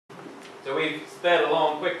So we've sped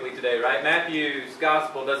along quickly today, right? Matthew's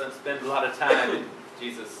gospel doesn't spend a lot of time in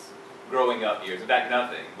Jesus' growing up years. In fact,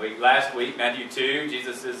 nothing. Last week, Matthew 2,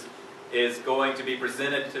 Jesus is going to be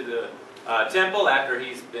presented to the temple after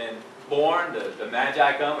he's been born. The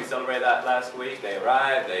Magi come. We celebrated that last week. They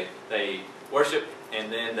arrive, they worship,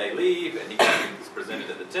 and then they leave, and he's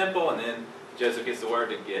presented at the temple, and then Joseph gets the word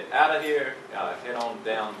to get out of here, head on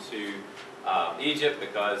down to Egypt,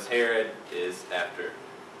 because Herod is after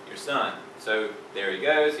your son. So there he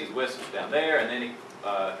goes. He's whisked down there, and then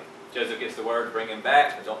Joseph gets the word to bring him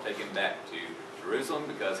back, but don't take him back to Jerusalem,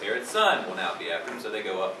 because Herod's son will now be after him. So they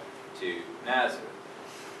go up to Nazareth.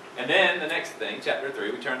 And then the next thing, chapter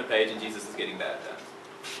 3, we turn the page, and Jesus is getting baptized.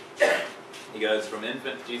 He goes from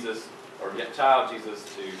infant Jesus, or child Jesus,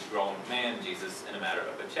 to grown man Jesus in a matter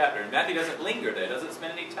of a chapter. And Matthew doesn't linger there, doesn't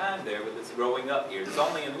spend any time there with this growing up years. It's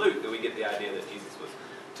only in Luke that we get the idea that Jesus was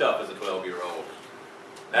tough as a 12-year-old.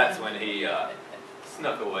 That's when he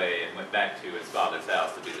snuck away and went back to his father's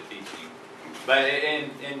house to do the teaching. But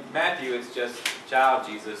in Matthew, it's just child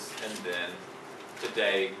Jesus, and then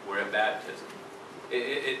today we're at baptism.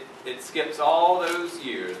 It skips all those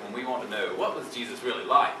years when we want to know, what was Jesus really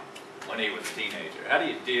like when he was a teenager? How do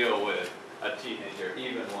you deal with a teenager,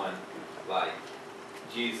 even one like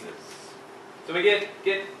Jesus? So we get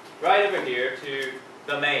right over here to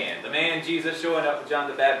the man Jesus showing up with John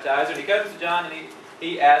the Baptizer. And he comes to John and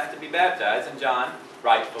he asks to be baptized, and John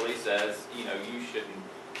rightfully says, you shouldn't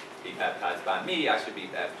be baptized by me, I should be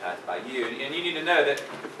baptized by you. And you need to know that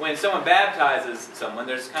when someone baptizes someone,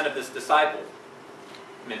 there's kind of this disciple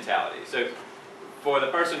mentality. So for the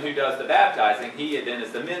person who does the baptizing, he then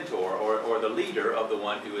is the mentor or the leader of the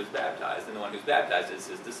one who is baptized, and the one who's baptized is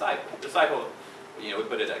his disciple. Disciple, we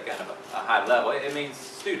put it at kind of a high level. It means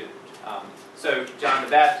student. So John the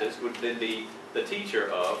Baptist would then be the teacher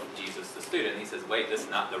of Jesus the student. He says, wait, this is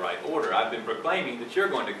not the right order. I've been proclaiming that you're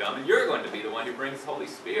going to come, and you're going to be the one who brings the Holy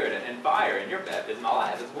Spirit and fire in your baptism. All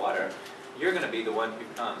I have is water. You're going to be the one who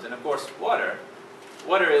comes. And of course, water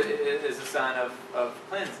is a sign of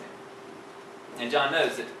cleansing. And John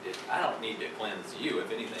knows that I don't need to cleanse you. If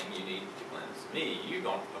anything, you need to cleanse me. You're the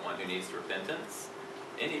one who needs repentance.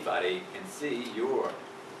 Anybody can see you're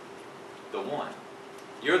the one.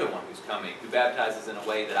 You're the one who's coming, who baptizes in a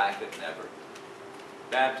way that I could never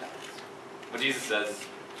baptize. When Jesus says,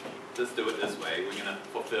 let's do it this way, we're going to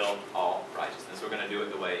fulfill all righteousness. We're going to do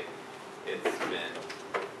it the way it's been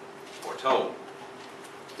foretold.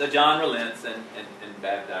 So John relents and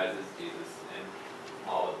baptizes Jesus, and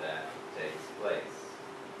all of that takes place.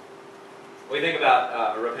 We think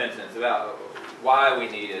about repentance, about why we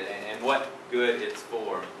need it, and what good it's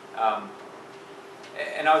for.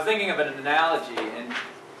 And I was thinking of an analogy, and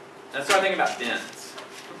I started thinking about dents.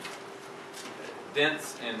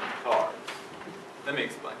 Dents in cars. Let me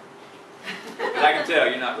explain. But I can tell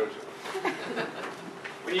you're not real sure.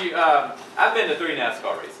 When I've been to 3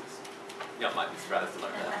 NASCAR races. Y'all might be surprised to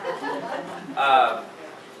learn that.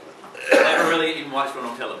 Never really even watched one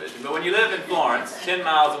on television. But when you live in Florence, 10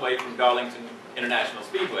 miles away from Darlington International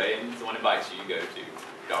Speedway, and someone invites you, you go to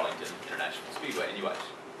Darlington International Speedway and you watch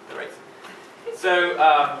the race. So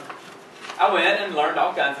I went and learned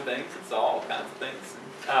all kinds of things and saw all kinds of things.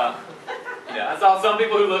 I saw some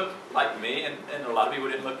people who looked like me, and a lot of people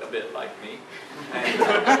didn't look a bit like me. And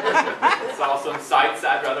saw some sights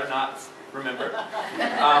I'd rather not remember.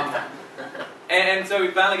 And so we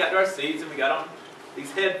finally got to our seats, and we got on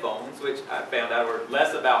these headphones, which I found out were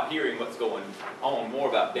less about hearing what's going on, more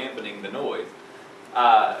about dampening the noise.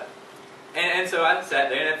 And so I sat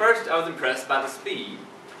there, and at first I was impressed by the speed.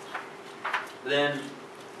 Then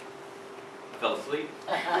I fell asleep.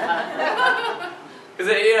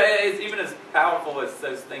 Because it's even as powerful as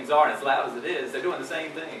those things are, and as loud as it is, they're doing the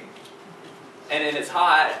same thing. And then it's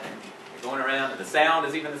hot, and you're going around, and the sound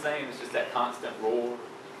is even the same. It's just that constant roar.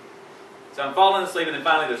 So I'm falling asleep, and then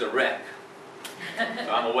finally there's a wreck.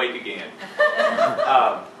 So I'm awake again.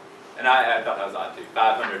 And I thought that was odd too.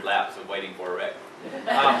 500 laps of waiting for a wreck.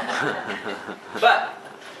 But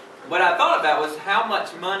what I thought about was how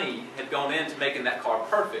much money had gone into making that car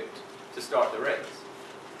perfect to start the race.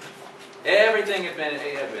 Everything had been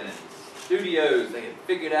in studios. They had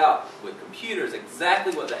figured out with computers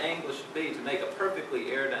exactly what the angle should be to make a perfectly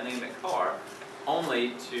aerodynamic car,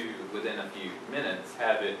 only to, within a few minutes,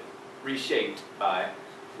 have it reshaped by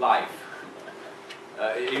life.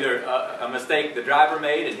 Either a mistake the driver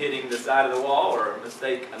made in hitting the side of the wall, or a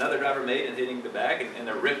mistake another driver made in hitting the back, and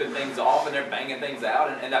they're ripping things off and they're banging things out,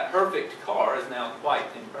 and that perfect car is now quite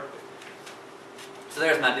imperfect. So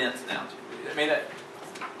there's my dents analogy. I mean,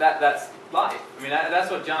 that's life. I mean, that's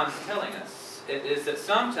what John's telling us. It is that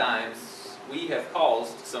sometimes we have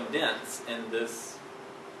caused some dents in this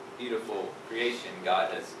beautiful creation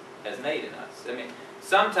God has made in us. I mean,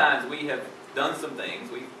 sometimes we have done some things.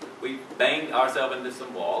 We've banged ourselves into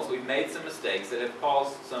some walls. We've made some mistakes that have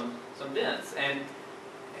caused some dents. And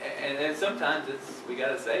sometimes it's, we got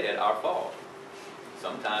to say it, our fault.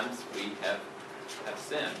 Sometimes we have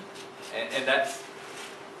sinned. And that's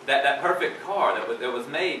that perfect car that was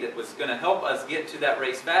made that was going to help us get to that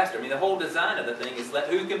race faster. I mean, the whole design of the thing is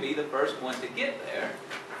who can be the first one to get there.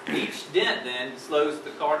 Each dent then slows the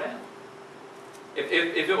car down.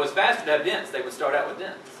 If it was faster to have dents, they would start out with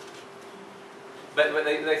dents. But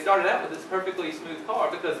they started out with this perfectly smooth car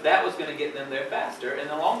because that was going to get them there faster. And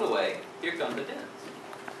along the way, here come the dents.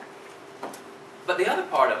 But the other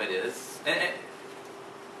part of it is,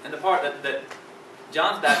 and the part that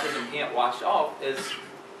John's baptism can't wash off is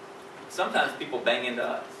sometimes people bang into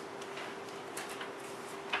us.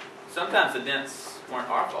 Sometimes the dents weren't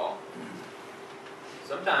our fault.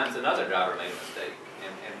 Sometimes another driver made a mistake,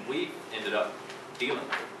 and we ended up dealing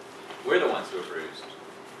with it. We're the ones who are bruised.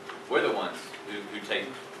 We're the ones who take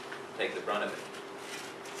the brunt of it.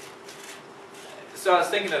 So I was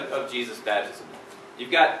thinking of Jesus' baptism.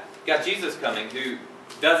 You've got Jesus coming who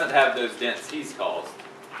doesn't have those dents he's caused.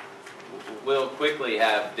 Will quickly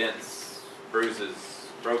have dents, bruises,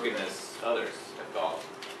 brokenness others have caused.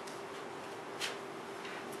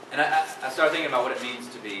 And I started thinking about what it means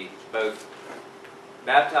to be both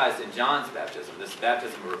baptized in John's baptism, this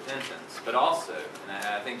baptism of repentance, but also, and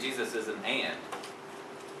I think Jesus is an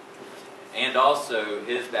and also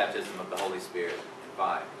his baptism of the Holy Spirit and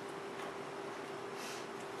fire.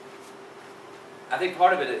 I think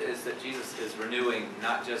part of it is that Jesus is renewing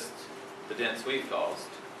not just the dents we've caused,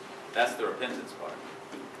 that's the repentance part,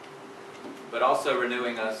 but also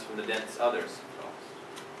renewing us from the dents others have caused.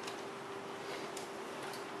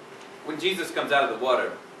 When Jesus comes out of the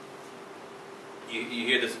water, you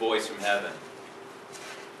hear this voice from heaven.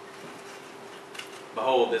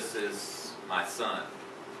 Behold, this is my Son,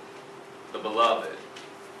 the beloved,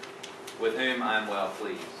 with whom I am well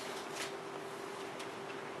pleased.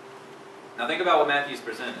 Now think about what Matthew's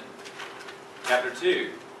presented. Chapter 2,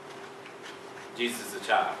 Jesus is a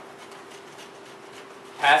child.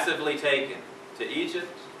 Passively taken to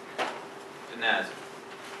Egypt, to Nazareth.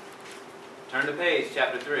 Turn to page,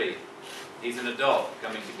 chapter 3. He's an adult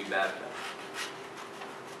coming to be baptized.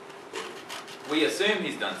 We assume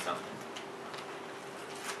he's done something.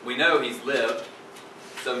 We know he's lived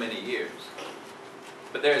so many years.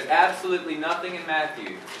 But there is absolutely nothing in Matthew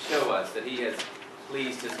to show us that he has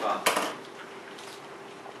pleased his Father.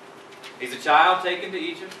 He's a child taken to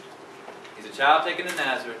Egypt. He's a child taken to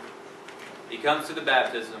Nazareth. He comes to the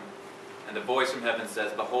baptism, and the voice from heaven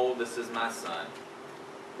says, Behold, this is my Son,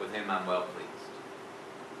 with whom I'm well pleased.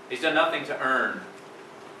 He's done nothing to earn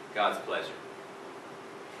God's pleasure.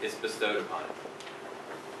 It's bestowed upon him.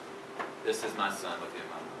 This is my Son, with whom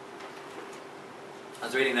I'm well pleased. I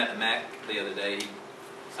was reading that in Mac the other day.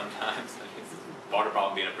 Sometimes, it's part of the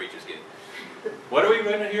problem being a preacher's kid. What are we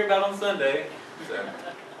going to hear about on Sunday? So,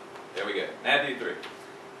 there we go. Matthew 3.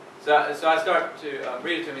 So I start to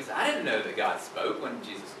read it to him. He said, I didn't know that God spoke when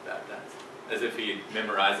Jesus was baptized. As if he had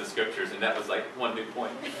memorized the scriptures and that was like one big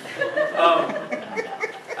point.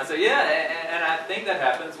 I said, yeah, and I think that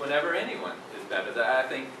happens whenever anyone is baptized. I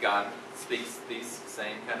think God speaks these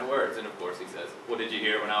same kind of words. And of course he says, well, did you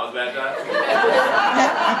hear when I was baptized?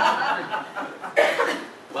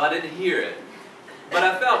 Well, I didn't hear it, but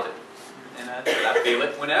I felt it. And I feel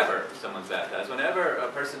it whenever someone's baptized. Whenever a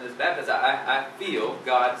person is baptized, I feel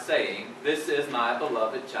God saying, this is my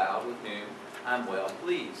beloved child with whom I'm well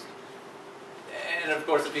pleased. And of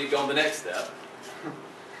course, if he'd gone the next step,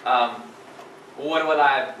 what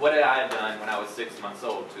had I done when I was 6 months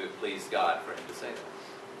old to have pleased God for him to say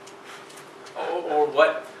that? Or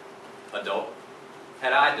what adult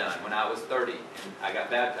had I done when I was 30 and I got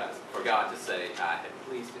baptized for God to say I had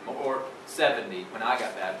pleased him? Or 70 when I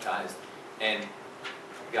got baptized and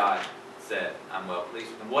God said, I'm well pleased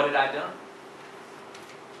with him. What had I done?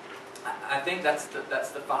 I think that's the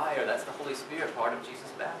fire, that's the Holy Spirit part of Jesus'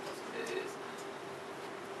 baptism. It is.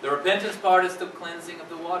 The repentance part is the cleansing of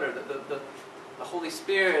the water. The Holy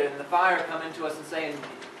Spirit and the fire come into us and saying,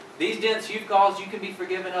 these dents you've caused, you can be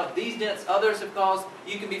forgiven of. These dents others have caused,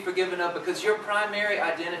 you can be forgiven of, because your primary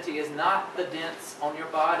identity is not the dents on your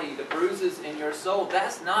body, the bruises in your soul.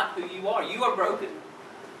 That's not who you are. You are broken.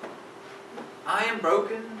 I am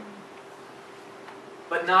broken,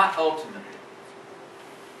 but not ultimately.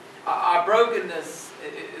 Our brokenness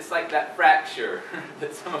is like that fracture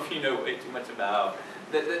that some of you know way too much about.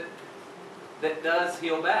 that does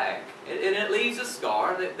heal back. And it leaves a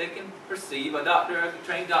scar that they can perceive. A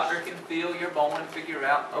trained doctor can feel your bone and figure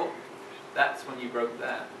out, oh, that's when you broke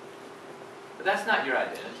that. But that's not your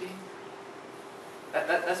identity.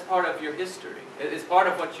 That's part of your history. It's part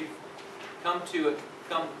of what you've come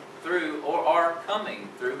through or are coming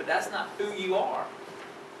through, but that's not who you are.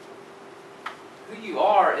 Who you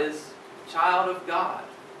are is child of God,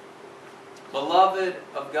 beloved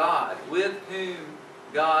of God, with whom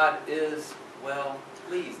God is well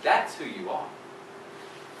pleased. That's who you are.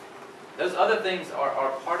 Those other things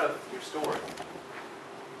are part of your story,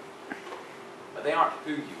 but they aren't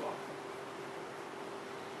who you are.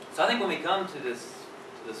 So I think when we come to this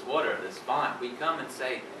water, this font, we come and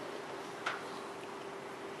say,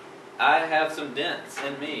 I have some dents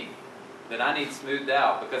in me that I need smoothed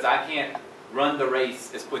out because I can't run the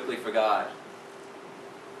race as quickly for God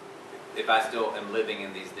if I still am living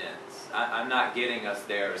in these dents. I'm not getting us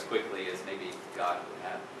there as quickly as maybe God would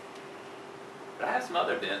have. But I have some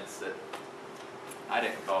other dents that I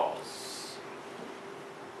didn't cause.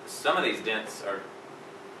 Some of these dents are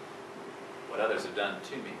what others have done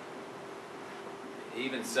to me.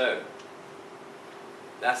 Even so,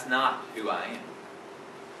 that's not who I am.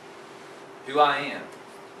 Who I am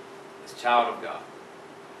is child of God,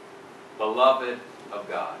 beloved of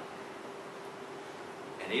God.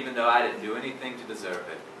 And even though I didn't do anything to deserve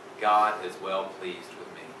it, God is well pleased with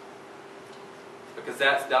me. Because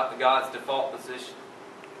that's God's default position.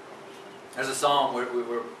 There's a psalm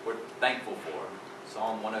we're thankful for,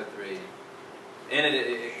 Psalm 103. In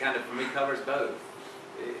it kind of, for me, covers both.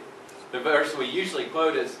 The verse we usually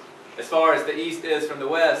quote is, as far as the east is from the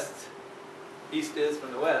west,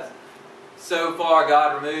 so far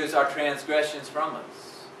God removes our transgressions from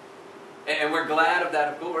us. And we're glad of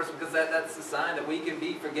that, of course, because that's the sign that we can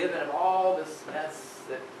be forgiven of all this mess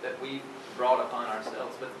that we've brought upon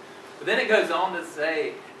ourselves. But then it goes on to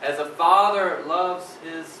say, as a father loves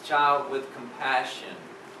his child with compassion,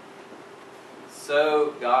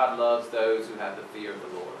 so God loves those who have the fear of the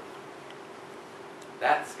Lord.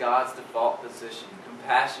 That's God's default position.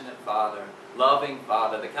 Compassionate Father, loving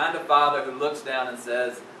Father, the kind of Father who looks down and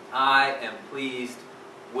says, I am pleased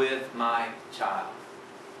with my child.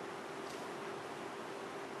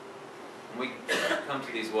 When we come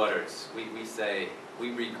to these waters, we say,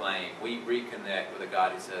 we reclaim, we reconnect with a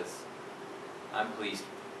God who says, I'm pleased.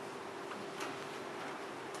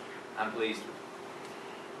 I'm pleased.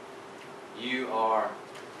 You are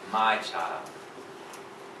my child,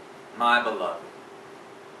 my beloved.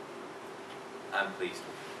 I'm pleased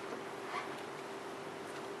with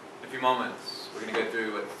you. In a few moments, we're going to go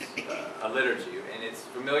through what's a liturgy, and it's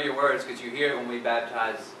familiar words because you hear it when we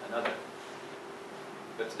baptize another.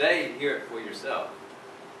 But today, hear it for yourself.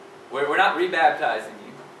 We're not rebaptizing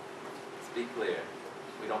you. Let's be clear.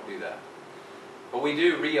 We don't do that. But we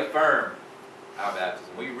do reaffirm our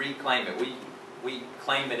baptism. We reclaim it. We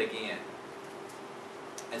claim it again.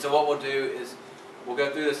 And so what we'll do is we'll go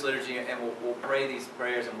through this liturgy and we'll pray these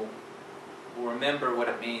prayers and we'll remember what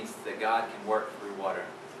it means that God can work through water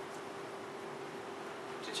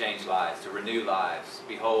to change lives, to renew lives.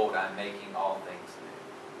 Behold, I'm making all things new.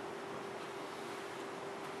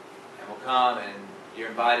 And we'll come and you're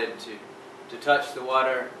invited to touch the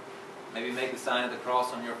water, maybe make the sign of the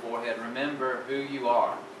cross on your forehead. Remember who you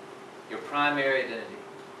are, your primary identity,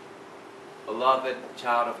 beloved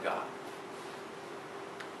child of God.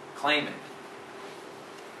 Claim it.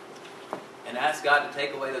 And ask God to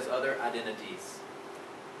take away those other identities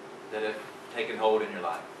that have taken hold in your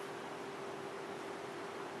life.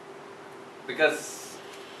 Because,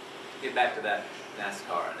 get back to that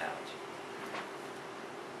NASCAR analogy.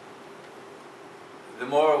 The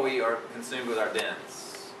more we are consumed with our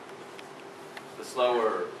dents, the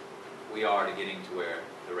slower we are to getting to where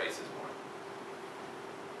the race is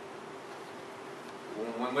won.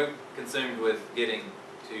 When we're consumed with getting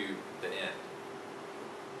to the end,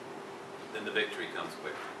 then the victory comes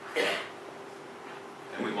quickly.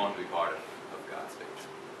 And we want to be part of God's victory.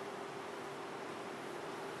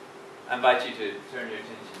 I invite you to turn your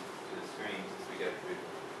attention